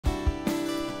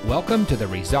Welcome to the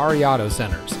Razzari Auto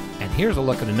Centers, and here's a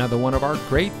look at another one of our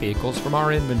great vehicles from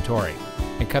our inventory.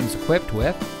 It comes equipped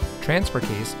with transfer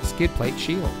case skid plate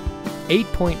shield,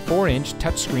 8.4-inch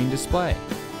touchscreen display,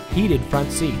 heated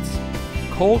front seats,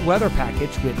 cold weather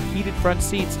package with heated front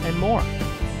seats and more,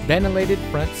 ventilated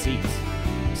front seats,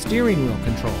 steering wheel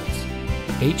controls,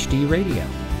 HD radio,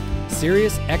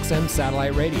 Sirius XM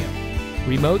satellite radio,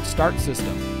 remote start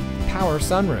system, power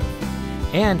sunroof,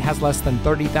 and has less than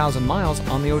 30,000 miles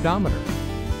on the odometer.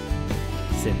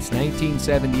 Since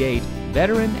 1978,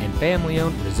 veteran and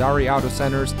family-owned Razzari Auto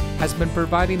Centers has been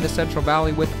providing the Central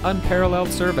Valley with unparalleled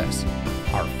service.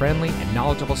 Our friendly and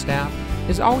knowledgeable staff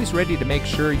is always ready to make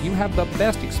sure you have the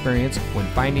best experience when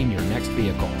finding your next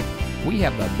vehicle. We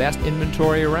have the best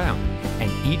inventory around, and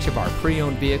each of our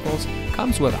pre-owned vehicles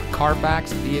comes with a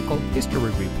Carfax Vehicle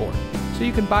History Report, so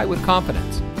you can buy with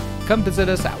confidence. Come visit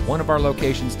us at one of our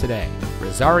locations today.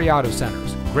 Razzari Auto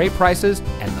Centers, great prices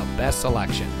and the best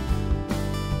selection.